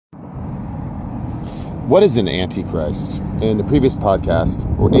What is an Antichrist? In the previous podcast,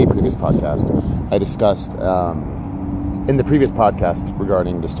 I discussed, in the previous podcast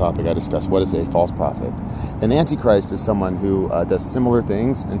regarding this topic, I discussed what is a false prophet. An Antichrist is someone who does similar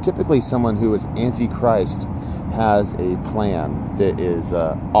things, and typically someone who is Antichrist has a plan that is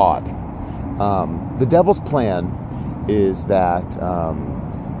odd. The devil's plan is that,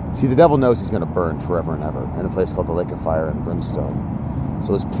 the devil knows he's going to burn forever and ever in a place called the lake of fire and brimstone.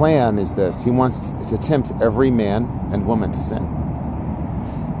 So his plan is this: he wants to tempt every man and woman to sin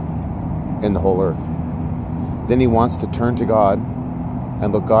in the whole earth. Then he wants to turn to God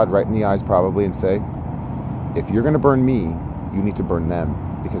and look God right in the eyes probably and say, if you're going to burn me, you need to burn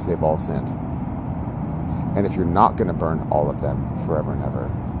them because they've all sinned. And if you're not going to burn all of them forever and ever,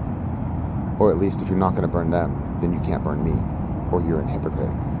 or at least if you're not going to burn them, then you can't burn me, or you're a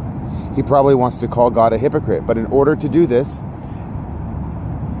hypocrite. He probably wants to call God a hypocrite, but in order to do this,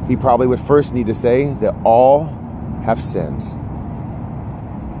 he probably would first need to say that all have sinned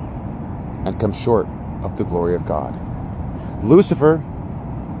and come short of the glory of God. Lucifer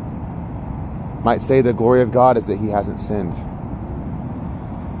might say the glory of God is that he hasn't sinned.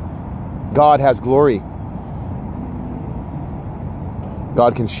 God has glory.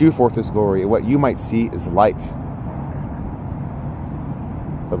 God can shew forth his glory, and what you might see is light.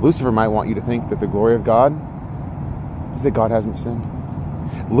 But Lucifer might want you to think that the glory of God is that God hasn't sinned.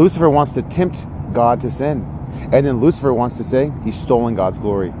 Lucifer wants to tempt God to sin. And then Lucifer wants to say he's stolen God's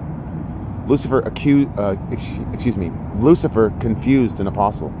glory. Lucifer confused an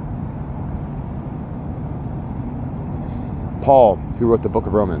apostle. Paul, who wrote the book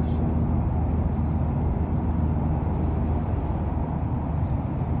of Romans.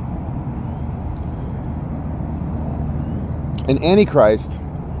 An Antichrist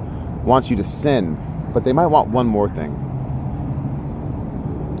wants you to sin, but they might want one more thing.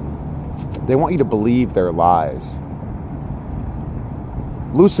 They want you to believe their lies.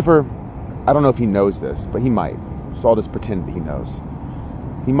 Lucifer, I don't know if he knows this, but he might. So I'll just pretend that he knows.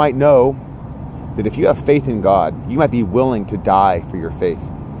 He might know that if you have faith in God, you might be willing to die for your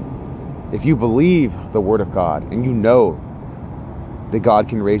faith. If you believe the word of God and you know that God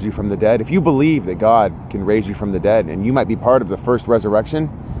can raise you from the dead, if you believe that God can raise you from the dead and you might be part of the first resurrection,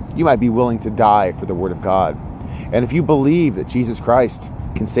 you might be willing to die for the word of God. And if you believe that Jesus Christ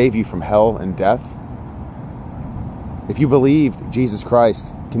can save you from hell and death, if you believe that Jesus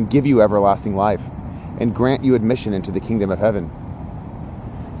Christ can give you everlasting life and grant you admission into the kingdom of heaven,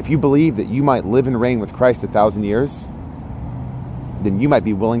 if you believe that you might live and reign with Christ 1,000 years, then you might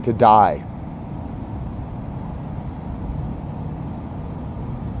be willing to die.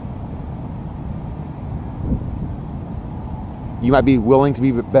 You might be willing to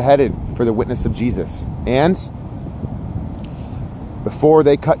be beheaded for the witness of Jesus. And before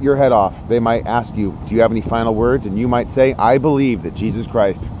they cut your head off, they might ask you, do you have any final words? And you might say, I believe that Jesus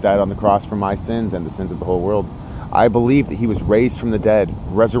Christ died on the cross for my sins and the sins of the whole world. I believe that he was raised from the dead,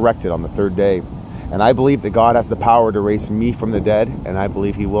 resurrected on the third day. And I believe that God has the power to raise me from the dead, and I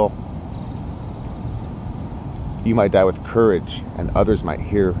believe he will. You might die with courage, and others might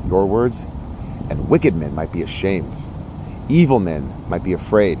hear your words, and wicked men might be ashamed. Evil men might be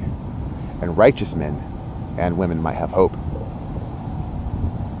afraid, and righteous men and women might have hope.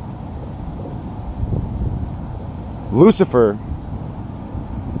 Lucifer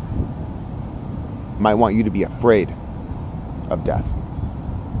might want you to be afraid of death.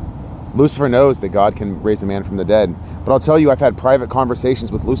 Lucifer knows that God can raise a man from the dead. But I'll tell you, I've had private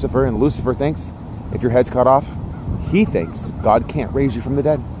conversations with Lucifer, and Lucifer thinks if your head's cut off, he thinks God can't raise you from the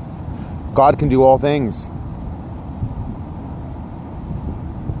dead. God can do all things.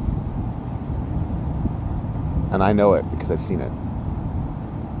 And I know it because I've seen it.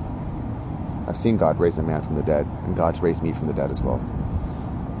 I've seen God raise a man from the dead, and God's raised me from the dead as well.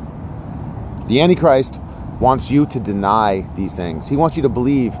 The Antichrist wants you to deny these things. He wants you to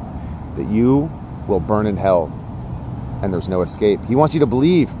believe that you will burn in hell and there's no escape. He wants you to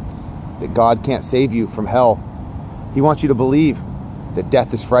believe that God can't save you from hell. He wants you to believe that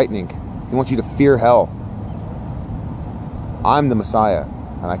death is frightening. He wants you to fear hell. I'm the Messiah,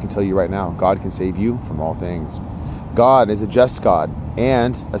 and I can tell you right now, God can save you from all things. God is a just God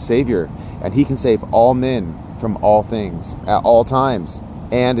and a Savior, and he can save all men from all things, at all times,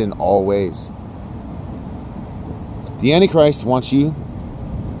 and in all ways. The Antichrist wants you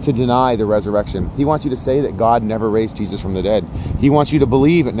to deny the resurrection. He wants you to say that God never raised Jesus from the dead. He wants you to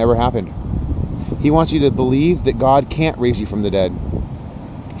believe it never happened. He wants you to believe that God can't raise you from the dead.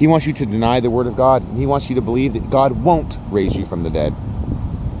 He wants you to deny the word of God. He wants you to believe that God won't raise you from the dead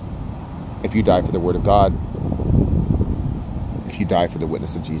if you die for the word of God, if you die for the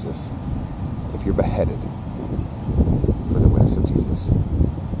witness of Jesus. if you're beheaded for the witness of Jesus.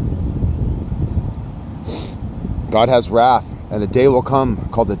 God has wrath, and a day will come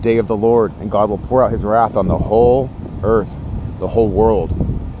called the day of the Lord, and God will pour out his wrath on the whole earth, the whole world.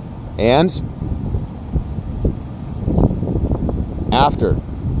 And after,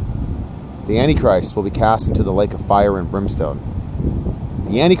 the Antichrist will be cast into the lake of fire and brimstone.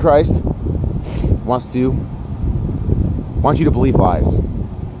 The Antichrist wants you to believe lies.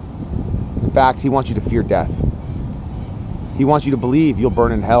 In fact, he wants you to fear death. He wants you to believe you'll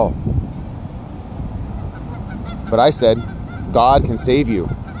burn in hell. But I said, God can save you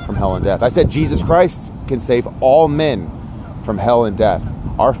from hell and death. I said, Jesus Christ can save all men from hell and death.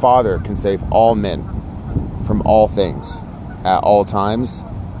 Our Father can save all men from all things, at all times,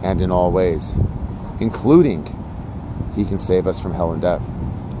 and in all ways, including he can save us from hell and death.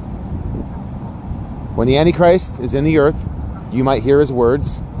 When the Antichrist is in the earth, you might hear his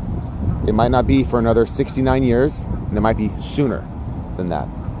words. It might not be for another 69 years, and it might be sooner than that.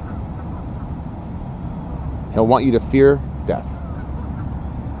 He'll want you to fear death.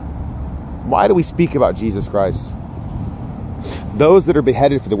 Why do we speak about Jesus Christ? Those that are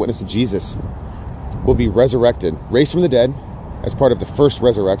beheaded for the witness of Jesus will be resurrected, raised from the dead, as part of the first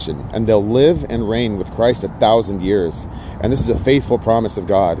resurrection, and they'll live and reign with Christ 1,000 years. And this is a faithful promise of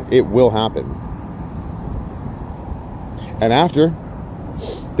God. It will happen. And after,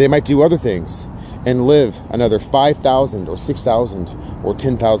 they might do other things and live another 5,000 or 6,000 or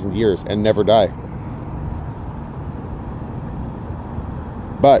 10,000 years and never die.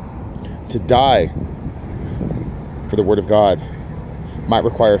 But to die for the word of God might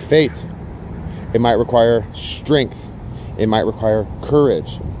require faith. It might require strength. It might require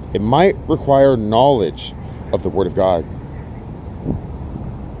courage. It might require knowledge of the word of God.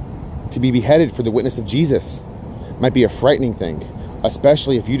 To be beheaded for the witness of Jesus might be a frightening thing,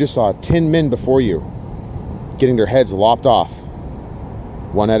 especially if you just saw 10 men before you getting their heads lopped off,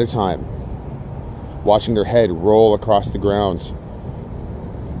 one at a time, watching their head roll across the ground.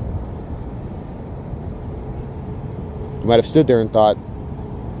 You might have stood there and thought,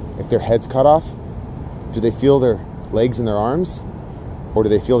 if their head's cut off, do they feel their legs and their arms? Or do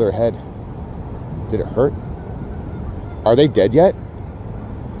they feel their head? Did it hurt? Are they dead yet?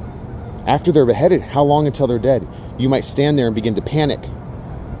 After they're beheaded, how long until they're dead? You might stand there and begin to panic.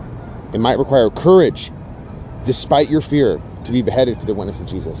 It might require courage, despite your fear, to be beheaded for the witness of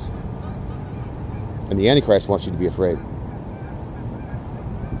Jesus. And the Antichrist wants you to be afraid.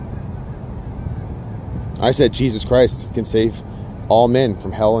 I said Jesus Christ can save all men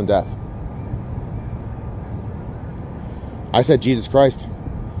from hell and death. I said Jesus Christ.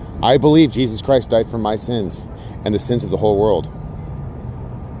 I believe Jesus Christ died for my sins and the sins of the whole world.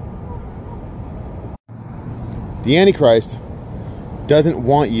 The Antichrist doesn't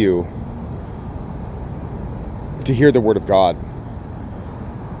want you to hear the word of God.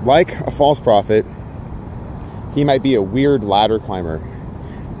 Like a false prophet, he might be a weird ladder climber.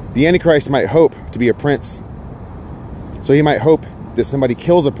 The Antichrist might hope to be a prince. So he might hope that somebody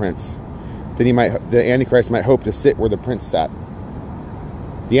kills a prince. Then the Antichrist might hope to sit where the prince sat.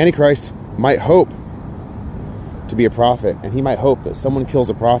 The Antichrist might hope to be a prophet, and he might hope that someone kills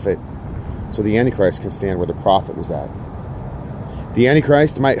a prophet so the Antichrist can stand where the prophet was at. The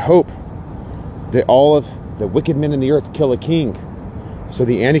Antichrist might hope that all of the wicked men in the earth kill a king so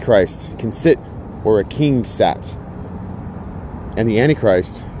the Antichrist can sit where a king sat. And the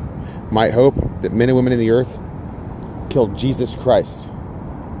Antichrist might hope that men and women in the earth kill Jesus Christ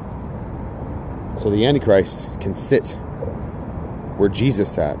so the Antichrist can sit where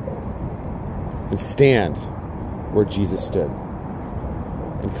Jesus sat and stand where Jesus stood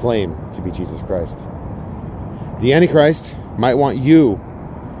and claim to be Jesus Christ. The Antichrist might want you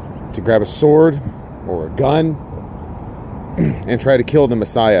to grab a sword or a gun and try to kill the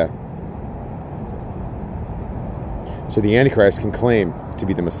Messiah so the Antichrist can claim to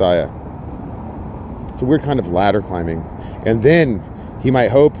be the Messiah. It's a weird kind of ladder climbing. And then he might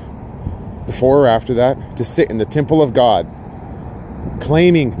hope, before or after that, to sit in the temple of God,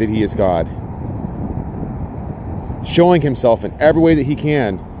 claiming that he is God, showing himself in every way that he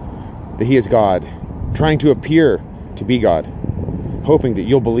can that he is God, trying to appear to be God, hoping that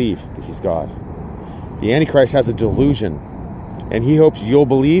you'll believe that he's God. The Antichrist has a delusion, and he hopes you'll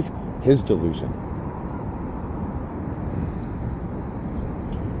believe his delusion.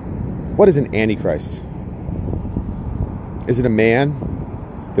 What is an Antichrist? Is it a man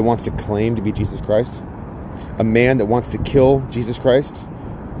that wants to claim to be Jesus Christ? A man that wants to kill Jesus Christ?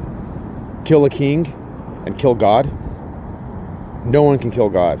 Kill a king and kill God? No one can kill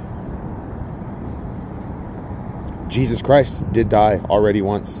God. Jesus Christ did die already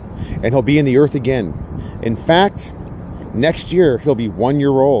once, and he'll be in the earth again. In fact, next year he'll be 1 year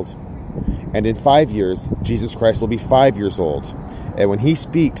old, and in 5 years, Jesus Christ will be 5 years old. And when he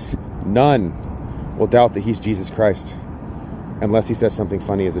speaks, none will doubt that he's Jesus Christ, unless he says something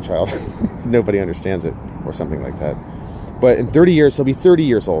funny as a child. Nobody understands it, or something like that. But in 30 years, he'll be 30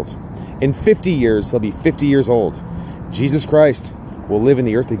 years old. In 50 years, he'll be 50 years old. Jesus Christ will live in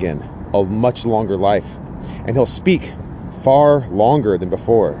the earth again, a much longer life. And he'll speak far longer than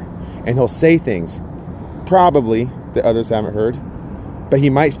before. And he'll say things, probably, that others haven't heard. But he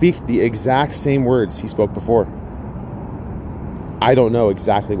might speak the exact same words he spoke before. I don't know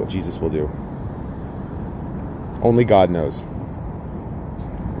exactly what Jesus will do. Only God knows.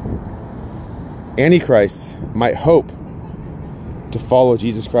 Antichrist might hope to follow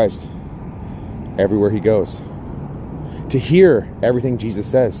Jesus Christ everywhere he goes, to hear everything Jesus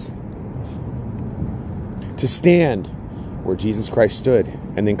says, to stand where Jesus Christ stood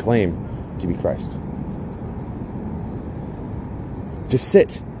and then claim to be Christ, to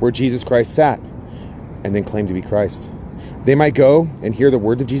sit where Jesus Christ sat and then claim to be Christ. They might go and hear the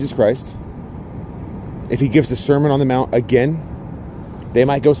words of Jesus Christ. If he gives the Sermon on the Mount again, they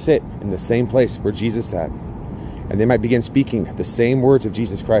might go sit in the same place where Jesus sat, and they might begin speaking the same words of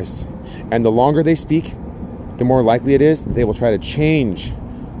Jesus Christ. And the longer they speak, the more likely it is that they will try to change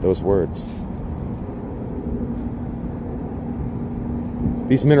those words.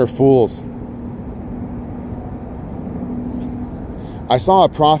 These men are fools. I saw a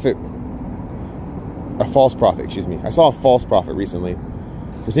false prophet recently.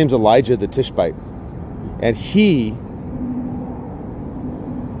 His name's Elijah the Tishbite. And he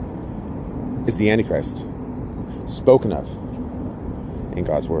is the Antichrist, spoken of in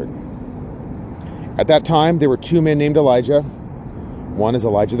God's word. At that time, there were two men named Elijah. One is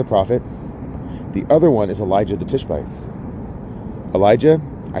Elijah the prophet. The other one is Elijah the Tishbite. Elijah,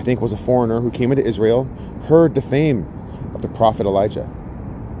 I think, was a foreigner who came into Israel, heard the fame of the prophet Elijah.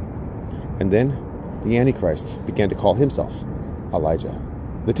 And then the Antichrist began to call himself Elijah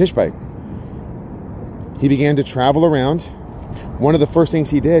the Tishbite. He began to travel around. One of the first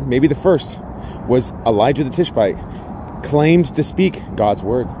things he did, maybe the first, was Elijah the Tishbite claimed to speak God's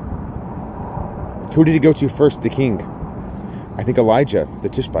word. Who did he go to first? The king. I think Elijah the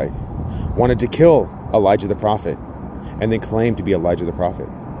Tishbite wanted to kill Elijah the prophet and then claimed to be Elijah the prophet,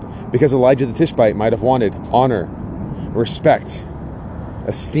 because Elijah the Tishbite might have wanted honor, respect,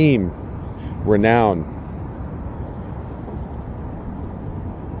 esteem, renown.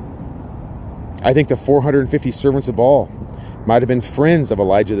 I think the 450 servants of Baal might have been friends of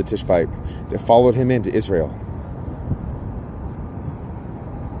Elijah the Tishbite that followed him into Israel.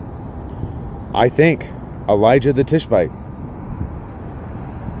 I think Elijah the Tishbite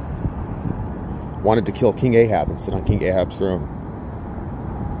wanted to kill King Ahab and sit on King Ahab's throne.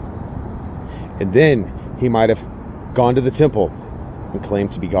 And then he might have gone to the temple and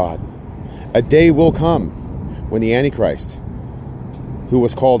claimed to be God. A day will come when the Antichrist, who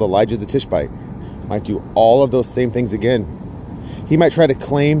was called Elijah the Tishbite, might do all of those same things again. He might try to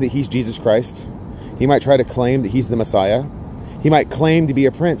claim that he's Jesus Christ. He might try to claim that he's the Messiah. He might claim to be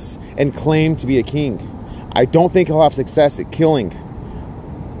a prince and claim to be a king. I don't think he'll have success at killing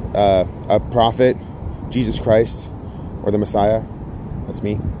a prophet, Jesus Christ, or the Messiah. That's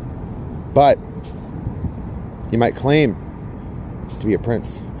me. But he might claim to be a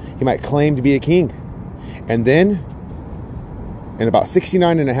prince. He might claim to be a king. And then, in about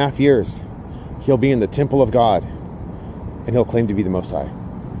 69 and a half years, he'll be in the temple of God, and he'll claim to be the Most High.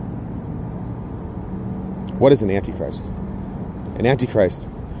 What is an Antichrist? An Antichrist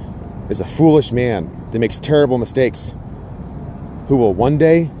is a foolish man that makes terrible mistakes, who will one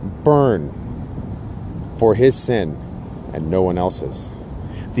day burn for his sin and no one else's.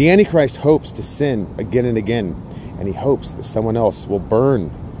 The Antichrist hopes to sin again and again, and he hopes that someone else will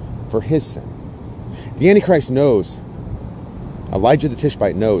burn for his sin. The Antichrist knows, Elijah the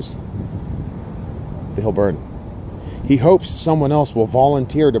Tishbite knows, that he'll burn. He hopes someone else will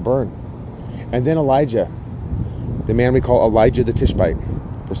volunteer to burn. And then Elijah, the man we call Elijah the Tishbite,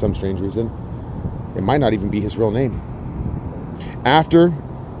 for some strange reason, it might not even be his real name. After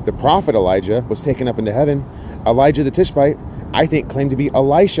the prophet Elijah was taken up into heaven, Elijah the Tishbite, I think, claimed to be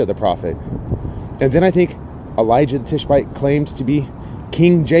Elisha the prophet. And then I think Elijah the Tishbite claimed to be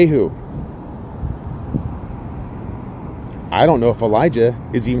King Jehu. I don't know if Elijah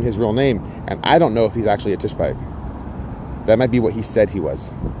is even his real name, and I don't know if he's actually a Tishbite. That might be what he said he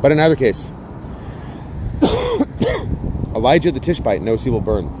was. But in either case, Elijah the Tishbite knows he will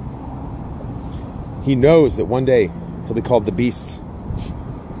burn. He knows that one day he'll be called the Beast.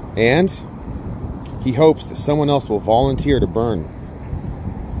 And he hopes that someone else will volunteer to burn.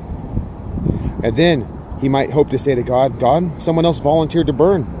 And then he might hope to say to God, God, someone else volunteered to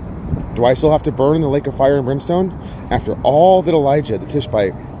burn. Do I still have to burn in the lake of fire and brimstone? After all that Elijah, the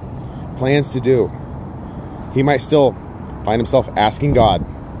Tishbite, plans to do, he might still find himself asking God,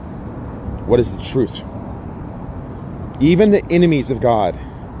 what is the truth? Even the enemies of God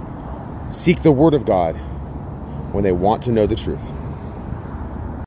seek the word of God when they want to know the truth.